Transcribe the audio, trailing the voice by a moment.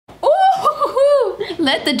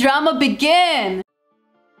Let the drama begin.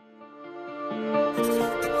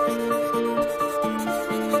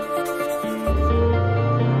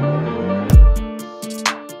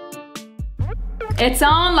 It's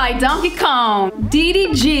on like Donkey Kong.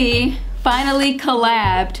 DDG finally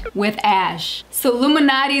collabed with Ash,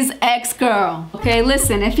 SOLLUMINATI'S ex-girl. Okay,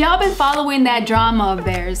 listen, if y'all been following that drama of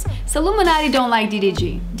theirs, SOLLUMINATI don't like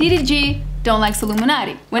DDG. DDG don't like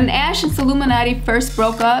SOLLUMINATI. When Ash and SOLLUMINATI first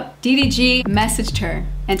broke up, DDG messaged her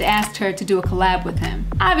and asked her to do a collab with him.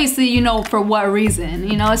 Obviously, you know for what reason.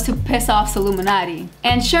 You know, it's to piss off SOLLUMINATI.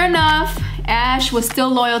 And sure enough, Ash was still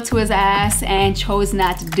loyal to his ass and chose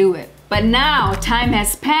not to do it. But now, time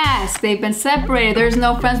has passed. They've been separated. There's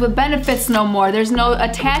no friends with benefits no more. There's no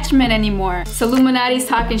attachment anymore. SOLLUMINATI's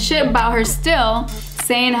talking shit about her still,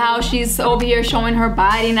 saying how she's over here showing her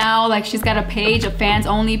body now, like she's got a page, a fans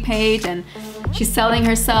only page, and she's selling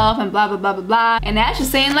herself and blah, blah, blah, blah, blah. And Ash is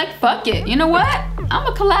saying like, fuck it. You know what?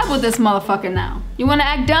 I'ma collab with this motherfucker now. You wanna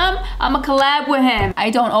act dumb? I'ma collab with him.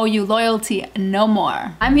 I don't owe you loyalty no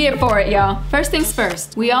more. I'm here for it, y'all. First things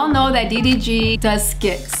first, we all know that DDG does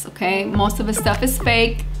skits, okay? Most of his stuff is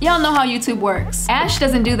fake. Y'all know how YouTube works. Ash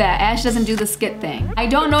doesn't do that. Ash doesn't do the skit thing. I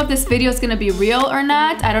don't know if this video is gonna be real or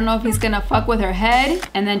not. I don't know if he's gonna fuck with her head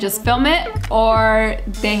and then just film it, or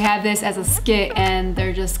they have this as a skit and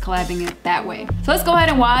they're just collabing it that way. So let's go ahead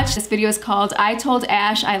and watch. This video is called I Told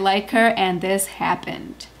Ash I Like Her and This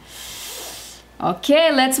Happened.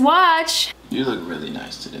 Okay, let's watch. You look really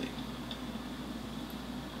nice today.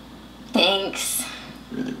 Thanks.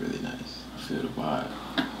 Really, really nice. I feel the vibe.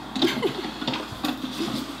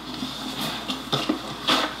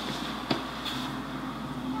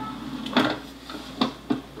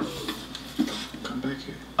 Come back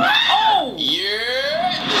here. Oh!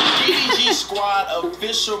 Yeah! The DDG Squad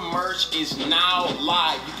official merch is now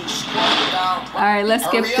live. You can scroll down. All right, let's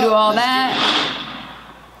skip through all that.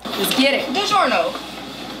 Let's get it. DiGiorno.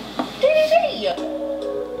 DDG.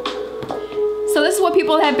 So this is what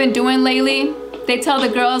people have been doing lately. They tell the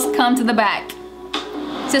girls come to the back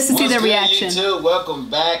just to see their reaction. YouTube? Welcome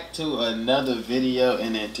back to another video,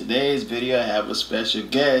 and in today's video I have a special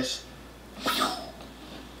guest.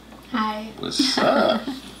 Hi. What's up?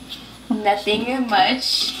 Nothing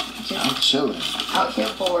much. I'm chilling. Out here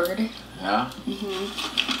bored. Yeah?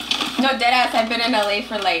 No, deadass, I've been in LA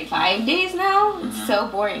for like 5 days now. It's so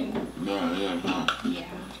boring. Yeah. Yeah.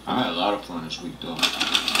 I had a lot of fun this week though.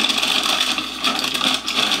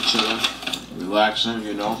 Chilling, relaxing,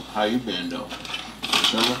 you know. How you been though?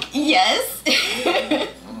 Chilling? Yes.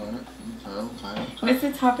 Alright, okay. What's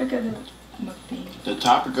the topic of the mukbang? The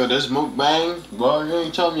topic of this mukbang? Well, you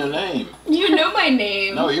ain't tell me your name. You know my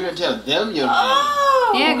name. No, you didn't tell them your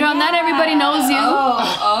Oh, Yeah, girl, not everybody knows you.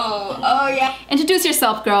 Oh, yeah. Introduce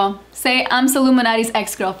yourself, girl. Say, I'm SOLLUMINATI'S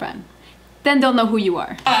ex-girlfriend. Then they'll know who you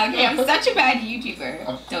are. Okay, I'm such a bad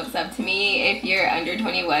YouTuber. Don't sub to me if you're under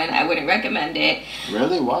 21. I wouldn't recommend it. name.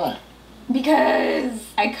 Really? Why? Because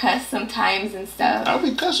I cuss sometimes and stuff. I'll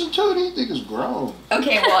be cussing too. These niggas grown.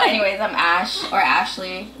 Okay, well, anyways, I'm Ash, or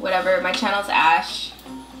Ashley, whatever. My channel's Ash.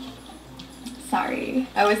 Sorry.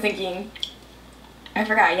 I was thinking, I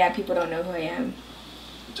forgot, yeah, people don't know who I am.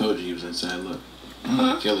 I told you he was inside. Look, I'm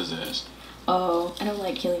gonna kill his ass. Oh, I don't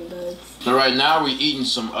like killing bugs. So right now we're eating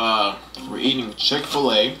some, we're eating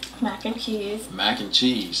Chick-fil-A. Mac and cheese. Mac and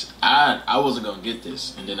cheese. I wasn't gonna get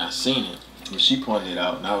this, and then I seen it. And she pointed it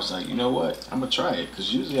out, and I was like, you know what? I'm gonna try it,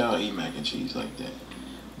 because usually I don't eat mac and cheese like that.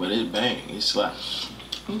 But it bang, it slaps.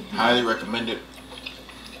 Highly recommend it.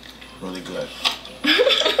 Really good.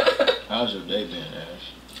 How's your day been,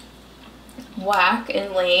 Ash? Whack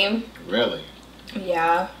and lame. Really?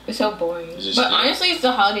 Yeah, it's so boring. But honestly, it's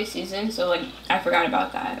the holiday season, so like, I forgot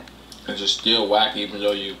about that. Is it still whack even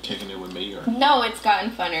though you're kicking it with me? Or? No, it's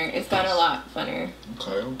gotten funner. It's gotten a lot funner.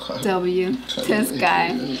 Okay. W. This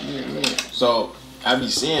guy. So, I be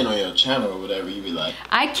seeing on your channel or whatever, you be like...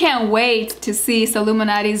 I can't wait to see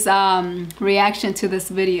SOLLUMINATI'S reaction to this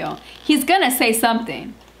video. He's gonna say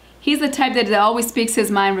something. He's the type that always speaks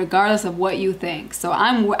his mind regardless of what you think. So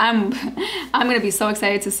I'm gonna be so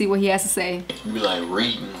excited to see what he has to say. You be like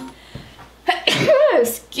reading.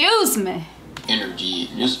 Excuse me. Energy.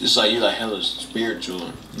 It's like you're like hella spiritual. You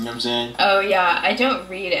know what I'm saying? Oh yeah, I don't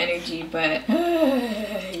read energy, but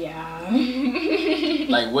yeah.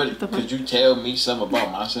 Like what? Could you tell me something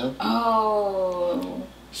about myself? Oh.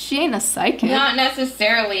 She ain't a psychic. Not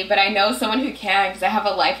necessarily, but I know someone who can, because I have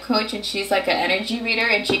a life coach and she's like an energy reader,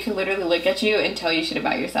 and she could literally look at you and tell you shit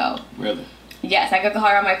about yourself. Really? Yes, I could call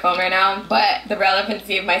her on my phone right now, but the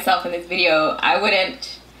relevancy of myself in this video, I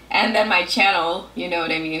wouldn't. And then my channel, you know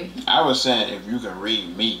what I mean? I was saying if you can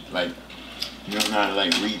read me, like You don't know how to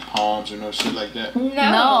like read palms or no shit like that?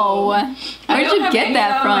 No. Where'd you get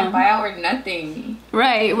that from? My bio or nothing.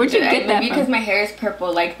 Right. Where'd you get that from? Because my hair is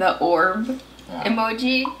purple, like the orb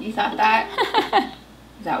emoji. You thought that?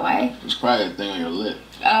 Is that why? It's probably a thing on your lip.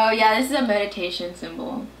 Oh yeah, this is a meditation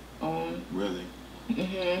symbol. Really?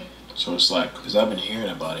 Mhm. So it's like, because I've been hearing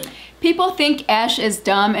about it. People think Ash is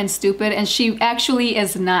dumb and stupid, and she actually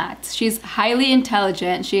is not. She's highly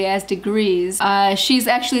intelligent. She has degrees. She's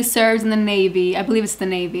actually served in the Navy. I believe it's the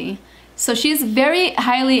Navy. So she's very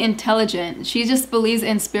highly intelligent. She just believes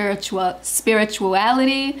in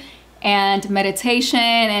spirituality and meditation,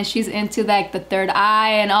 and she's into like the third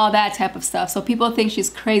eye and all that type of stuff. So people think she's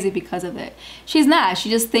crazy because of it. She's not. She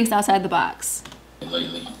just thinks outside the box.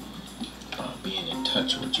 Lately, being in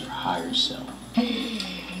touch with your higher self.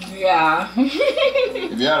 Yeah.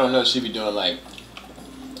 If y'all don't know, she be doing like,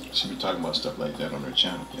 she be talking about stuff like that on her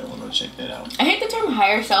channel. Y'all wanna check that out. I hate the term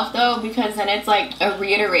higher self though, because then it's like a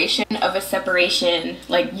reiteration of a separation.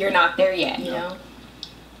 Like you're not there yet, you know?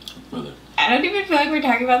 Brother. I don't even feel like we're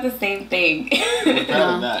talking about the same thing. We're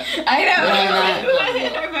probably not. I know.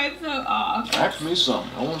 Yeah, Our mind's so off. Ask me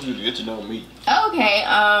something. I want you to get to know me. Okay.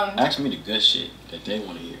 Ask me the good shit that they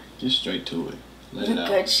want to hear. Just straight to it. Let it The out.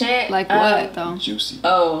 good shit. Like what though? Juicy.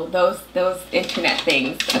 Oh, those internet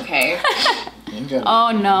things. Okay.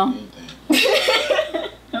 Oh no.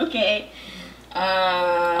 Okay.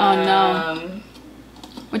 Oh no.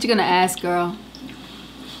 What you gonna ask, girl?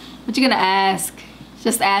 What you gonna ask?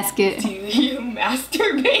 Just ask it. Do you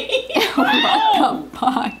masturbate? What the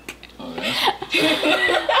fuck?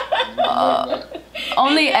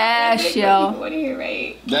 Only Ash, yo. What do you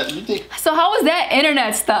right? That, you think So how was that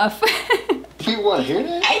internet stuff? people want to hear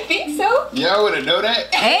that? I think so. Y'all want to know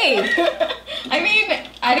that? Hey, I mean,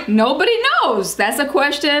 nobody knows. That's a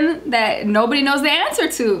question that nobody knows the answer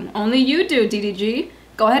to. Only you do, DDG.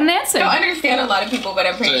 Go ahead and answer. I don't understand a lot of people, but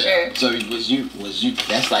I'm pretty sure. So was you?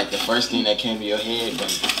 That's like the first thing that came to your head when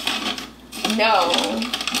No.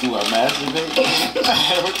 do I masturbate?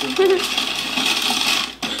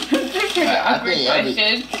 I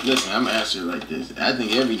think listen, I'm answering like this. I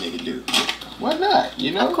think every nigga do. Why not?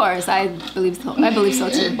 You know? Of course, I believe so. I believe so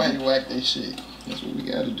too. Everybody whack their shit. That's what we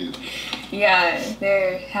gotta do. Yeah,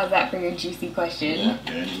 there. How's that for your juicy question? Yeah,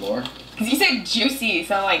 there any more? Because you said juicy,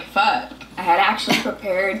 so I'm like, fuck. I had actually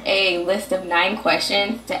prepared a list of 9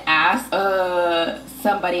 questions to ask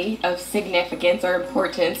somebody of significance or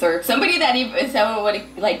importance, or somebody that even someone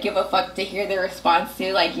would like give a fuck to hear their response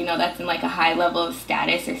to, like, you know, that's in like a high level of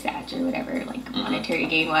status or stature, whatever, like monetary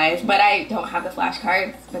gain wise. But I don't have the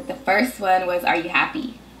flashcards. But the first one was, are you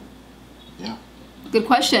happy? Yeah. Good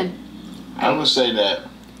question. I would say that.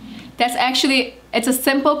 That's actually, it's a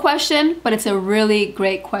simple question, but it's a really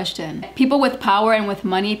great question. People with power and with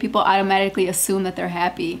money, people automatically assume that they're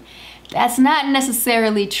happy. That's not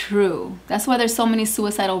necessarily true. That's why there's so many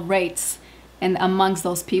suicidal rates amongst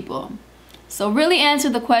those people. So really answer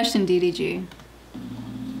the question, DDG.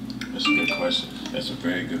 That's a good question. That's a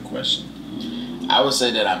very good question. I would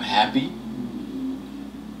say that I'm happy.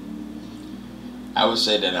 I would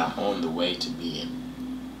say that I'm on the way to being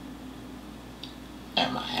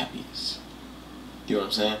at my happiest. You know what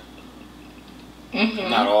I'm saying? Mm-hmm.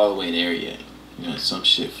 Not all the way there yet. You know, some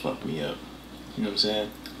shit fucked me up. You know what I'm saying?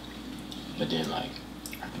 But then, like,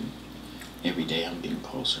 every day I'm getting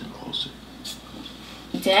closer and closer.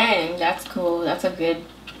 Dang, that's cool. That's a good.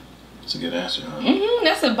 It's a good answer, huh?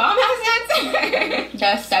 That's a bomb ass answer.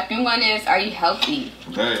 The second one is, are you healthy?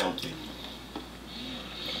 Very healthy.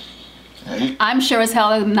 Hey. I'm sure as hell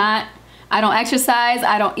I'm not. I don't exercise,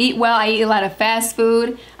 I don't eat well, I eat a lot of fast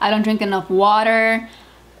food, I don't drink enough water.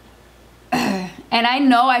 And I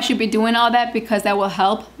know I should be doing all that because that will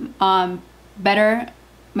help better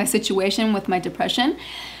my situation with my depression.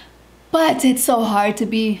 But it's so hard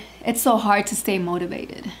to stay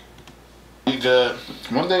motivated. The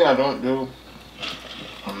one thing I don't do,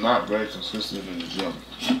 I'm not very consistent in the gym.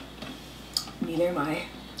 Neither am I.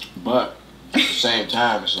 But at the same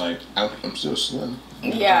time, it's like, I'm still slim.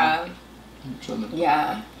 Yeah. I'm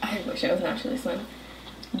Yeah. I wish I was naturally slim.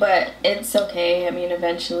 But it's okay. I mean,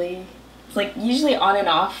 eventually, it's like usually on and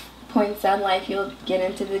off points in life, you'll get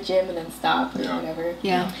into the gym and then stop or whatever.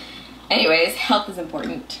 Yeah. Anyways, health is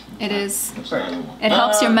important. It is. Sorry. It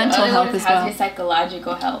helps your mental health as well. How's your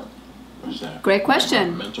psychological health? What's that? Great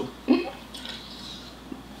question. Mental.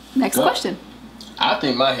 Next question. I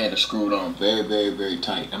think my head is screwed on very, very, very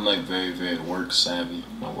tight. I'm like very, very work savvy.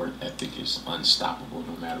 My work ethic is unstoppable.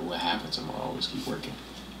 No matter what happens, I'm gonna always keep working.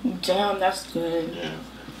 Damn, that's good. Yeah,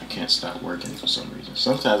 I can't stop working for some reason.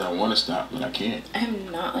 Sometimes I want to stop, but I can't.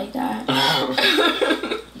 I'm not like that.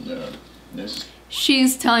 Yeah,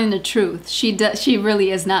 she's telling the truth. She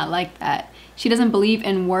really is not like that. She doesn't believe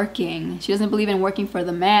in working. She doesn't believe in working for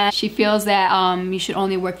the man. She feels that you should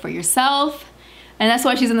only work for yourself. And that's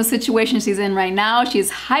why she's in the situation she's in right now.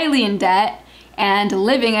 She's highly in debt and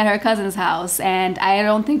living at her cousin's house. And I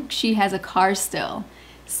don't think she has a car still.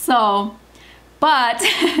 So, but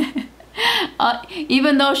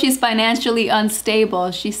even though she's financially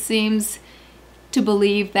unstable, she seems to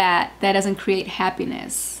believe that that doesn't create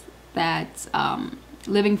happiness, that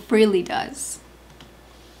living freely does.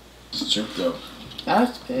 It's the truth though.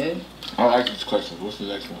 That's good. I like this question. What's the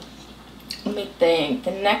next one? Let me think.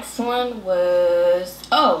 The next one was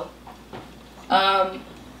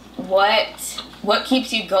what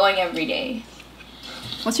keeps you going every day?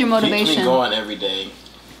 What's your motivation? Keeps me going every day.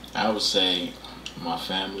 I would say my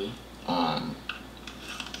family. Not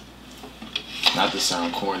to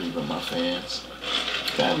sound corny, but my fans.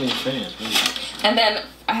 Family and fans, really. And then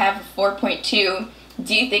I have 4.2.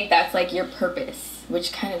 Do you think that's like your purpose?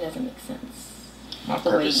 Which kind of doesn't make sense. My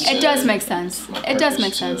purpose. It does make sense. It does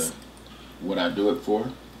make sense. What I do it for,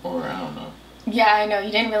 or I don't know. Yeah, I know.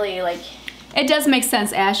 You didn't really like. It does make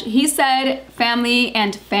sense, Ash. He said family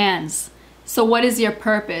and fans. So what is your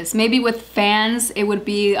purpose? Maybe with fans, it would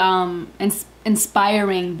be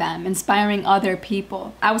inspiring them, inspiring other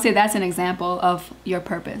people. I would say that's an example of your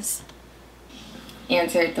purpose.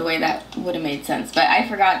 Answer it the way that would have made sense, but I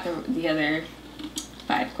forgot the other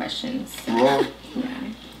 5 questions. Well,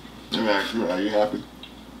 Yeah. let me ask you, are you happy?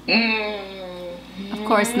 Of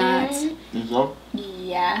course not. You so?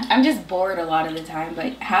 Yeah. I'm just bored a lot of the time,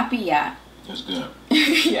 but happy, yeah. That's good.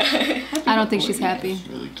 Yeah. I don't think she's happy. That's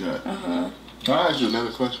really good. Uh-huh. Can I ask you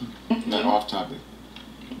another question? Not off topic.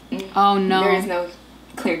 Oh no. There is no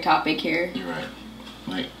clear topic here. You're right.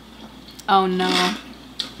 Like, Oh no.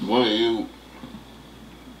 what are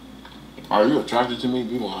you attracted to me?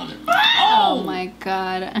 Be 100. Oh my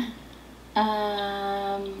god.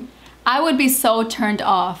 I would be so turned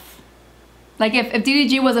off. Like if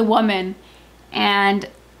DDG was a woman and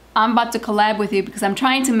I'm about to collab with you because I'm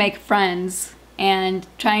trying to make friends and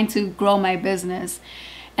trying to grow my business.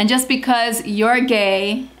 And just because you're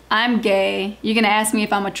gay, I'm gay, you're gonna ask me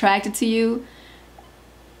if I'm attracted to you.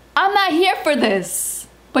 I'm not here for this.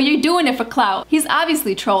 But you're doing it for clout. He's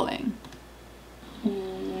obviously trolling.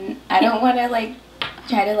 I don't want to like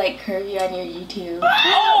try to like curve you on your YouTube.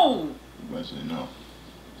 Oh! No.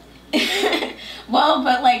 Well,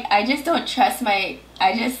 but like I just don't trust my.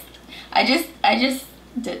 I just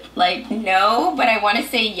like no, but I want to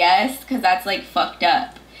say yes because that's like fucked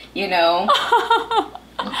up, you know.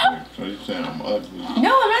 Okay, so you're saying I'm ugly?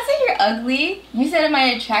 No, I'm not saying you're ugly. You said, am I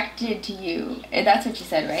attracted to you? That's what you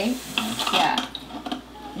said, right? Yeah.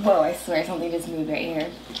 Whoa, I swear something just moved right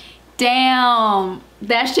here. Damn,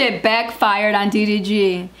 that shit backfired on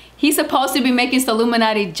DDG. He's supposed to be making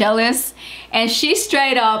Illuminati jealous, and she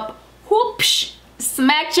straight up, whoopsh,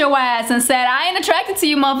 smacked your ass and said, I ain't attracted to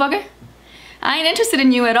you, motherfucker. I ain't interested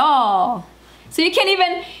in you at all. So you can't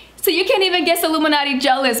even get Illuminati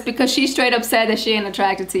jealous because she straight up said that she ain't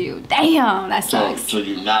attracted to you. Damn, that sucks. So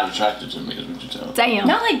you're not attracted to me is what you're telling me. Damn.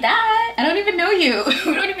 Not like that. I don't even know you.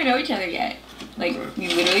 We don't even know each other yet. Like, we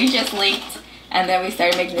literally just linked, and then we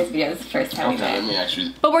started making this video. This is the first time we met. Okay, let me ask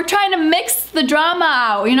you. But we're trying to mix the drama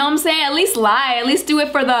out, you know what I'm saying? At least lie, at least do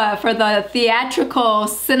it for the theatrical,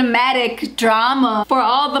 cinematic drama for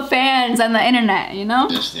all the fans on the internet, you know?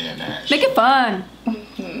 This day and age. Make it fun.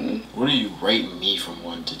 What are you rating me from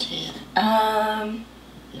 1 to 10? Yeah,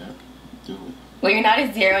 do it. Well, you're not a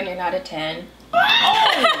 0 and you're not a 10.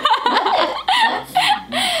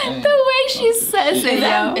 The way she says it,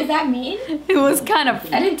 yo. Is that mean? It was kind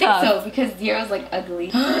of I didn't tough. think so because 0's like ugly.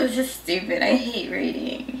 This is stupid. I hate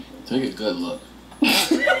rating. Take a good look.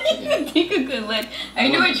 Take a good look. I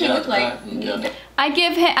know what you look like. Yeah. I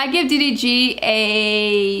give DDG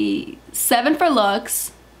a 7 for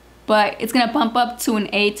looks, but it's gonna bump up to an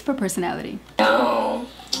 8 for personality. No.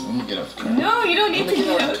 Let me get off the car. No, you don't need to get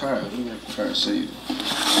get off the car. Let me get off the car so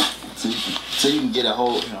you can get a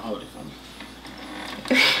hold. Hold it for me.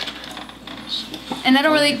 And I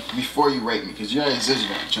don't really, Before you rate me, because you already said you're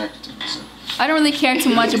not attracted to me. So. I don't really care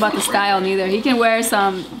too much about the style neither. He can wear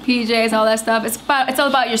some PJs, all that stuff. It's all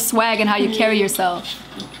about your swag and how you carry yourself.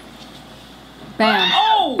 Bam.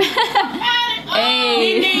 Oh!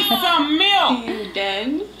 Hey. He needs some milk. You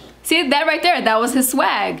done? See that right there? That was his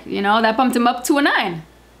swag. You know, that bumped him up to a 9.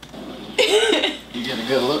 You get a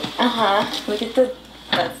good look? Look at the.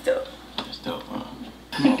 That's dope. That's dope, huh?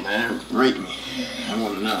 Come on, man. Rate me. I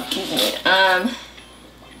want to know.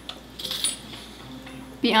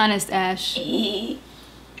 Be honest, Ash. 8.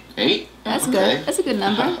 8? That's Okay. good. That's a good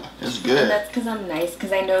number. That's good. That's because I'm nice,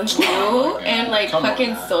 because I know you and like Come on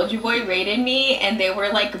fucking now. Soulja Boy rated me, and they were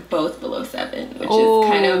like both below 7, which is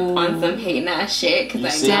kind of on some hating ass shit. Cause You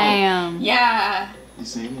I see? know, Damn. yeah. You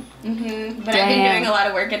see me? But I've been Damn. doing a lot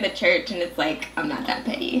of work at the church, and it's like I'm not that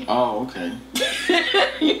petty. Oh, okay.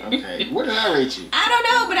 Okay. What did I rate you? I don't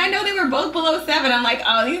know, but I know they were both below 7. I'm like,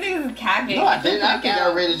 oh, these niggas is capping. No, I didn't. I Fuck think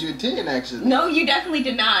out. I rated you a 10 actually. No, you definitely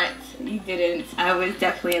did not. You didn't. I was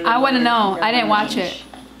definitely in the I wanna lower know. number I didn't watch range it.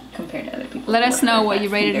 compared to other people. Let who us were, know but what you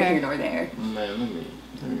that's rated neither her. here nor there. Man, let me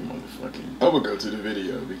motherfucking. I'm gonna go to the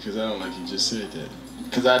video because I don't like you just said that.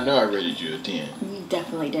 Because I know I rated you a 10. You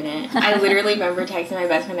definitely didn't. I literally remember texting my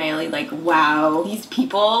best friend Natalie like, wow, these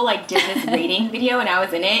people like did this rating video and I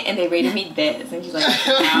was in it and they rated me this. And she's like,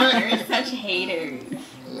 wow, they're such haters.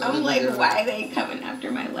 I'm like, why are they coming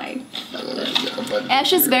after my life?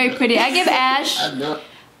 Ash is very pretty. I give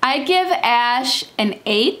Ash an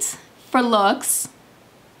 8 for looks.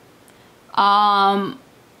 A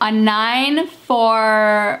 9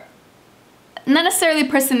 for not necessarily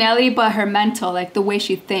personality, but her mental, like the way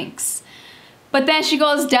she thinks. But then she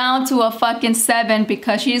goes down to a fucking 7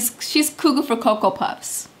 because she's cuckoo for Cocoa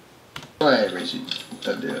Puffs. Go ahead, Richie.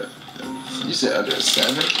 You said under a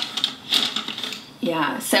 7?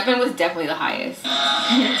 Yeah, 7 was definitely the highest.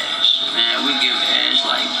 Man, we give Ash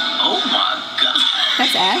like, oh my god.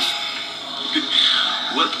 That's Ash.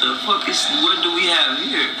 What the fuck what do we have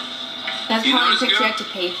here? That's You know probably a this picture girl? you have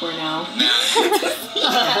to pay for now.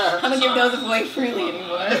 Nah. I don't give those away freely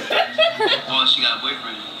anymore. Oh, she got a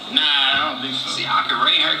boyfriend. Nah, I don't think so. See, I can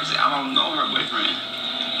rate her because I don't know her boyfriend.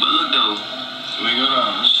 But look though, we go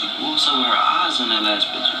down. What's up with her eyes in that last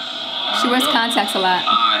picture? She wears contacts a lot.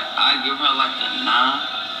 Alright, I give her like a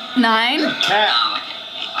 9. 9? Nah,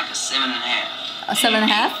 like a 7.5. A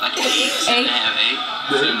 7.5? Like a 8. 7.5, 8.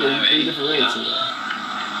 7.5, 8. Different rates.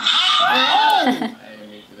 Yeah. I didn't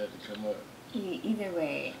mean for that to come up. Either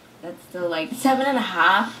way, that's still like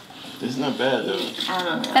 7.5. It's not bad though. I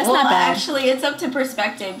don't know. That's well, not bad. Actually, it's up to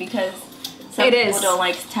perspective because some It people is. don't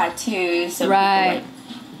like tattoos. Some Right.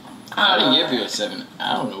 people I didn't like, give you a 7.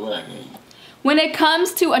 I don't know what I gave you. When it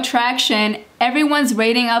comes to attraction, everyone's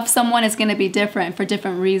rating of someone is going to be different for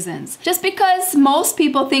different reasons. Just because most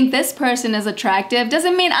people think this person is attractive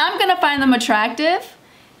doesn't mean I'm going to find them attractive.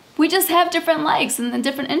 We just have different likes and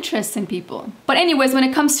different interests in people. But anyways, when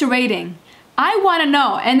it comes to rating, I want to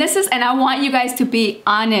know, and I want you guys to be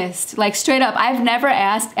honest, like straight up. I've never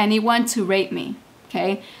asked anyone to rate me,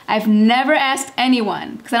 okay? I've never asked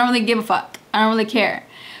anyone because I don't really give a fuck. I don't really care.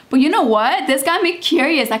 But you know what? This got me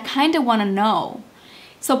curious. I kind of want to know.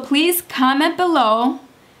 So please comment below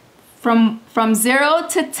from 0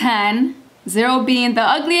 to 10, 0 being the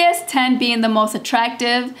ugliest, 10 being the most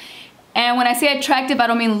attractive. And when I say attractive, I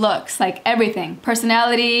don't mean looks, like everything.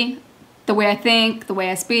 Personality, the way I think, the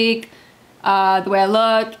way I speak, the way I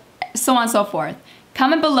look, so on and so forth.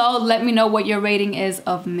 Comment below, let me know what your rating is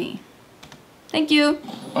of me. Thank you.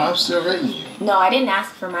 Well, I'm still rating you. no, I didn't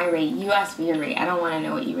ask for my rate. You asked for your rate. I don't want to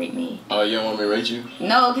know what you rate me. Oh, you don't want me to rate you?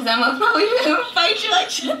 No, because I'm probably gonna fight you. Like,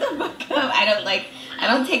 shut the fuck up. I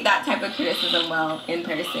don't take that type of criticism well in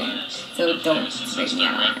person. So don't rate me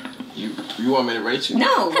out. You want me to rate you?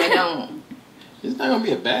 No, I don't. It's not gonna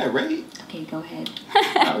be a bad rate. Okay, go ahead.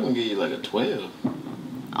 I'm gonna give you like a 12. No,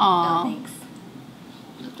 Aw. thanks.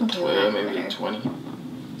 A Okay, 12, whatever. maybe a 20.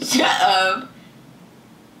 Shut up.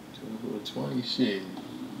 12 or 20, shit.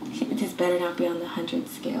 This better not be on the 100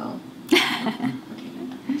 scale.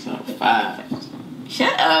 It's on a 5.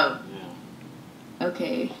 Shut up. Yeah,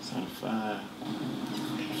 Okay. it's on a 5.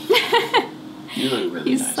 You look really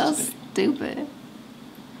He's nice so today. stupid.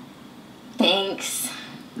 Thanks.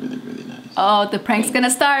 Really, really nice. Oh, the prank's gonna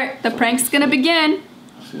start. The prank's gonna begin.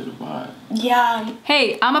 I feel the vibe. Yeah.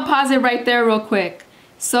 Hey, I'ma pause it right there real quick.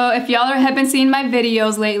 So if y'all have been seeing my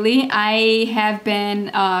videos lately, I have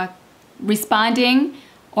been responding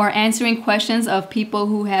or answering questions of people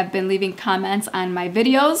who have been leaving comments on my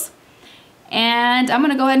videos. And I'm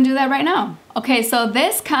gonna go ahead and do that right now. Okay, so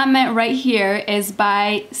this comment right here is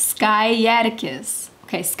by Skyatticus.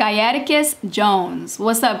 Okay, Skyatticus Jones.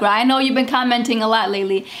 What's up, girl? I know you've been commenting a lot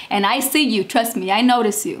lately, and I see you, trust me, I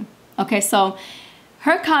notice you. Okay, so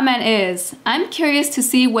her comment is, I'm curious to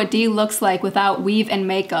see what D looks like without weave and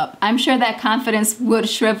makeup. I'm sure that confidence would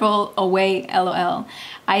shrivel away, LOL.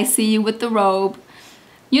 I see you with the robe.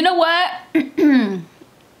 You know what? I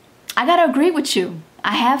gotta agree with you.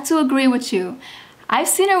 I have to agree with you. I've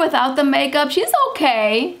seen her without the makeup. She's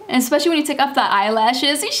okay. And especially when you take off the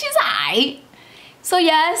eyelashes, she's alright. So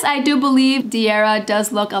yes, I do believe De'Ara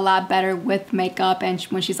does look a lot better with makeup and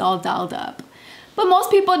when she's all dolled up. But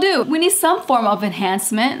most people do. We need some form of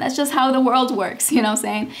enhancement. That's just how the world works, you know what I'm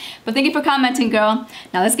saying? But thank you for commenting, girl.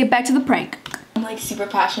 Now let's get back to the prank. I'm like super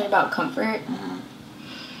passionate about comfort.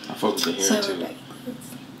 I fuck with the hair So too. like,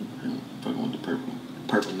 Fucking with the purple.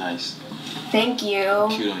 Purple nice. thank you.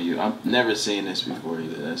 Cute on you. I've never seen this before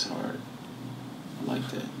either. That's hard. I like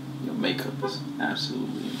that. Your makeup is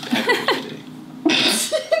absolutely impeccable today.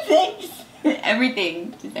 Thanks.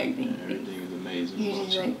 Everything. Just everything. Everything is amazing. You about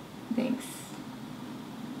just you. like, thanks.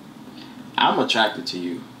 I'm attracted to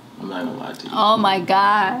you. I'm not gonna lie to you. Oh my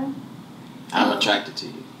God. I'm attracted to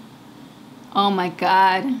you. Oh my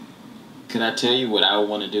God. Can I tell you what I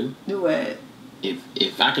want to do? Do what?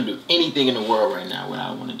 If I could do anything in the world right now, what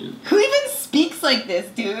I want to do. Who even speaks like this,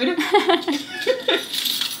 dude?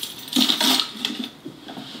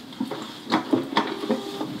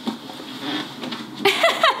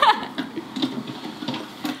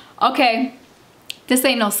 Okay, this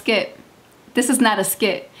ain't no skit. This is not a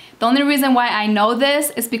skit. The only reason why I know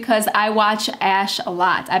this is because I watch Ash a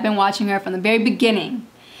lot. I've been watching her from the very beginning.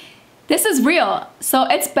 This is real, so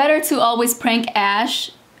it's better to always prank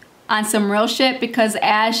Ash on some real shit because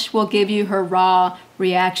Ash will give you her raw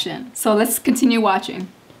reaction. So let's continue watching.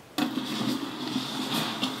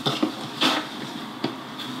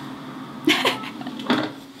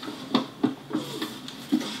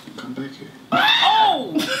 Come back here.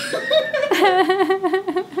 Oh!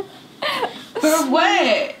 For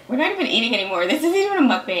what? We're not even eating anymore. This isn't even a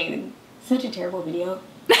mukbang. Such a terrible video.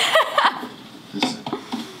 Listen,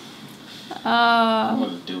 I'm Oh,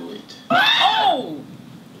 gonna do it. Oh!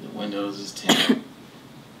 The windows is tinted.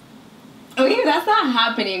 Okay, that's not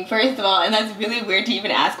happening, first of all, and that's really weird to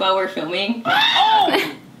even ask while we're filming.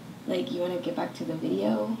 Oh! Like, you want to get back to the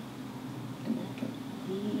video?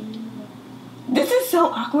 This is so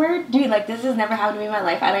awkward. Dude, like, this has never happened to me in my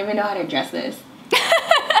life. I don't even know how to address this.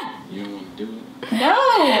 You don't want to do it?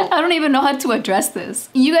 No! I don't even know how to address this.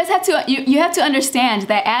 You guys have to, you have to understand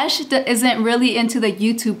that Ash isn't really into the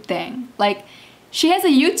YouTube thing. Like, she has a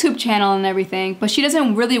YouTube channel and everything, but she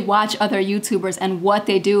doesn't really watch other YouTubers and what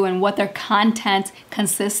they do and what their content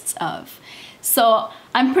consists of. So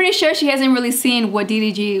I'm pretty sure she hasn't really seen what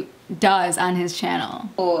DDG does on his channel.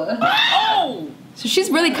 Oh! So she's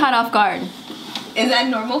really caught off guard. Is that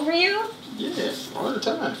normal for you? Yeah, all the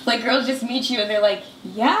time. Like, girls just meet you and they're like,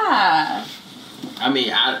 yeah. I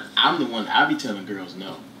mean, I'm the one, I be telling girls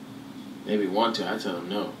no. They be want to, I tell them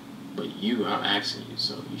no. But you, I'm asking you,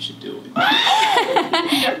 so you should do it.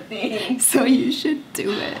 Thanks. So you should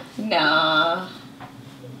do it. Nah.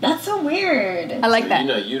 That's so weird. I like So, that. you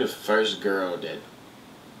know, you're the first girl that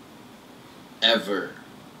ever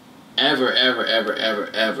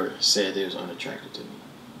said they was unattracted to me.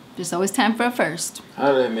 There's always time for a first.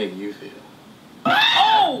 How did that make you feel?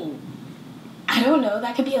 Oh! I don't know.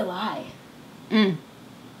 That could be a lie. Mm.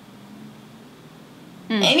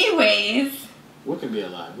 Anyways. What could be a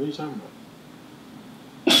lie? What are you talking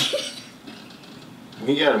about?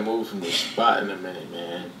 We gotta move from this spot in a minute,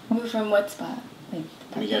 man. Move from what spot? Like,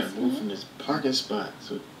 We gotta move from this parking spot.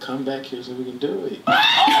 So come back here so we can do it.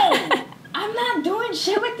 Oh! I'm not doing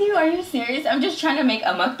shit with you. Are you serious? I'm just trying to make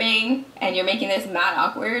a mukbang, and you're making this mad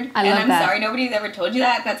awkward. I and love I'm that. sorry nobody's ever told you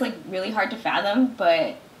that. That's like really hard to fathom,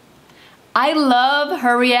 but I love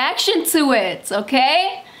her reaction to it,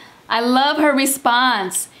 okay? I love her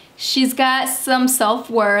response. She's got some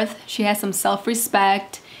self-worth. She has some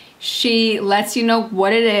self-respect. She lets you know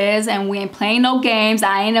what it is, and we ain't playing no games.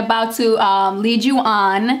 I ain't about to lead you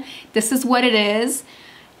on. This is what it is.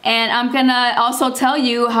 And I'm gonna also tell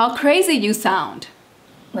you how crazy you sound.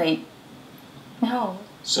 like, no.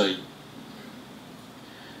 So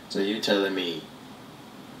you telling me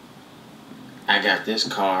I got this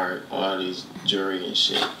card, all these jewelry and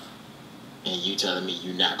shit, and you telling me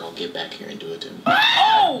you not gonna get back here and do it to me?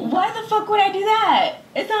 Oh! Why the fuck would I do that?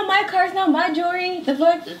 It's not my car. It's not my jewelry. The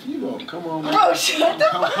fuck? If you don't, come on, man. Bro, shut the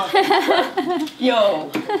fuck. Yo,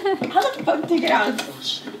 how the fuck do you get out? Oh,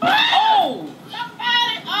 shit. Oh!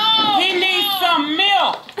 He needs some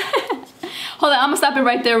milk! Hold on, I'm gonna stop it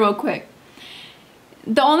right there real quick.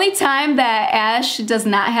 The only time that Ash does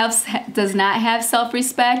not have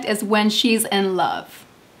self-respect is when she's in love.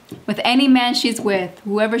 With any man she's with,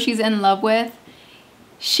 whoever she's in love with,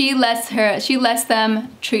 she lets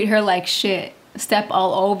them treat her like shit, step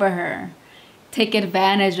all over her, take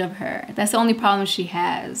advantage of her. That's the only problem she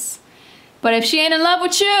has. But if she ain't in love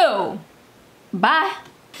with you, bye.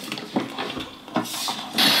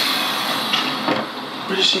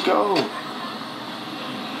 Where did she go?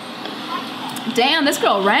 Damn, this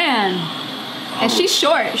girl ran. And she's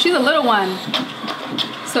short. She's a little one.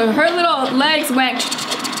 So her little legs went.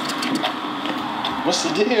 What's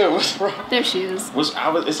the deal? What's wrong? There she is.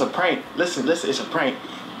 It's a prank. Listen, it's a prank.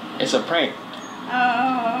 It's a prank.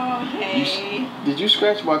 Oh, okay. Did you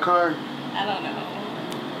scratch my car? I don't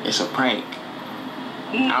know. It's a prank.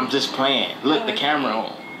 I'm just playing. Look, the camera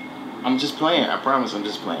on. I'm just playing. I promise I'm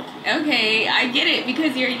just playing. Okay, I get it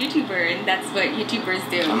because you're a YouTuber and that's what YouTubers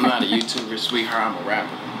do. I'm not a YouTuber, sweetheart. I'm a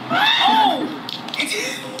rapper. Oh!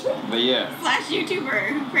 But yeah. Slash YouTuber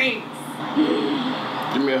who pranks.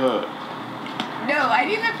 Give me a hug. No, I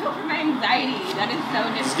need that pill for my anxiety. That is so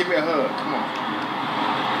Just give me a hug. Come on.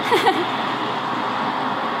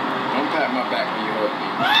 Don't pat my back when you hug me.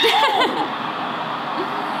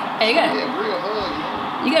 Hey, you gotta, Yeah, real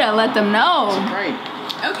hug. you gotta let them know. It's a prank.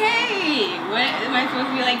 Okay, what am I supposed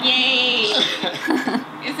to be like? Yay!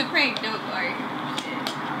 It's a prank. Don't worry.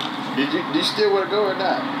 Do you still want to go or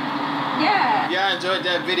not? Yeah. If y'all enjoyed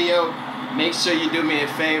that video, make sure you do me a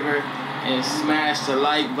favor and smash the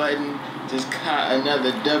like button. Just caught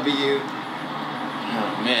another W.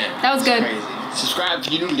 Oh man, That was good. Crazy. Subscribe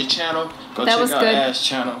if you're new to the channel. Go That check was out good. Ash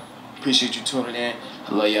channel. Appreciate you tuning in.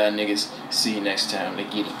 I love y'all niggas. See you next time.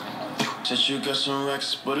 Let's get it. Since you got some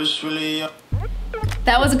racks, but it's really up.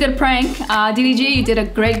 That was a good prank. DDG, you did a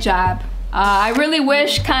great job. I really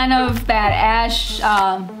wish kind of that Ash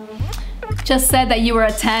just said that you were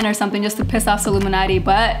a 10 or something just to piss off Illuminati,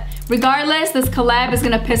 but regardless, this collab is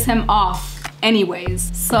gonna piss him off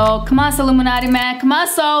anyways. So come on, Illuminati man, come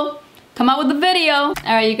on, come out with the video. All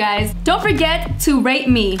right, you guys, don't forget to rate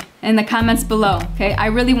me in the comments below, okay? I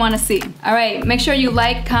really wanna see. All right, make sure you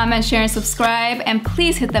like, comment, share, and subscribe, and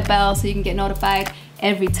please hit the bell so you can get notified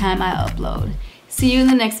every time I upload. See you in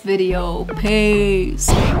the next video. Peace.